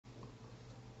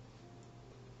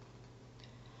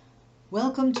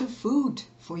Welcome to Food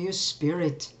for Your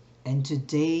Spirit, and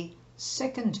today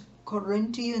 2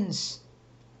 Corinthians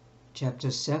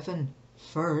chapter 7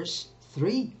 verse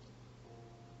 3.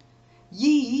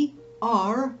 Ye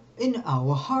are in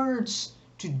our hearts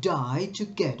to die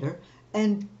together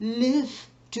and live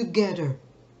together.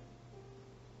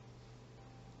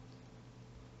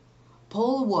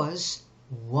 Paul was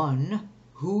one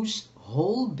whose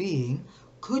whole being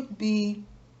could be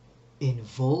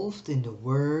involved in the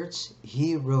words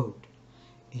he wrote.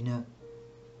 In a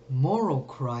moral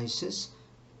crisis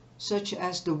such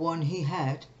as the one he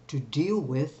had to deal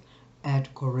with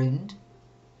at Corinth,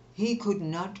 he could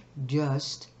not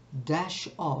just dash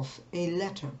off a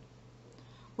letter.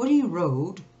 What he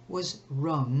wrote was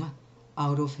wrung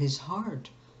out of his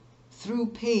heart through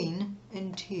pain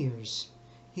and tears.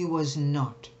 He was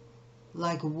not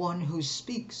like one who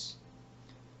speaks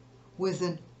with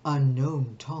an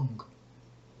unknown tongue,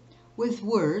 with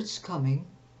words coming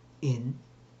in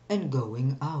and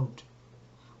going out,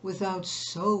 without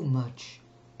so much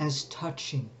as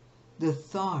touching the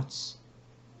thoughts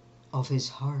of his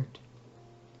heart.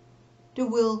 There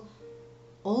will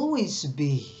always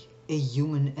be a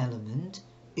human element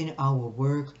in our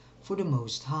work for the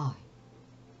Most High,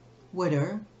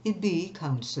 whether it be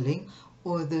counseling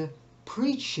or the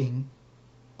preaching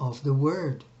of the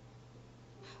Word,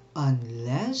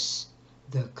 unless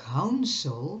the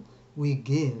counsel we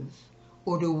give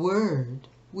or the word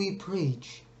we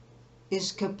preach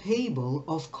is capable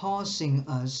of causing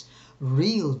us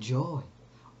real joy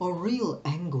or real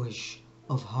anguish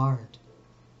of heart.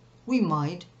 We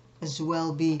might as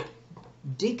well be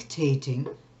dictating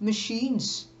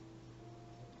machines,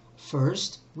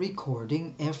 first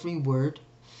recording every word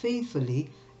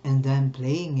faithfully and then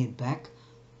playing it back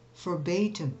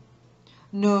verbatim.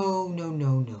 No.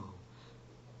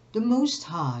 The Most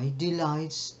High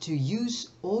delights to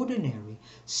use ordinary,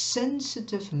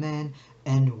 sensitive men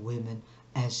and women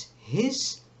as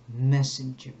His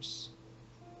messengers.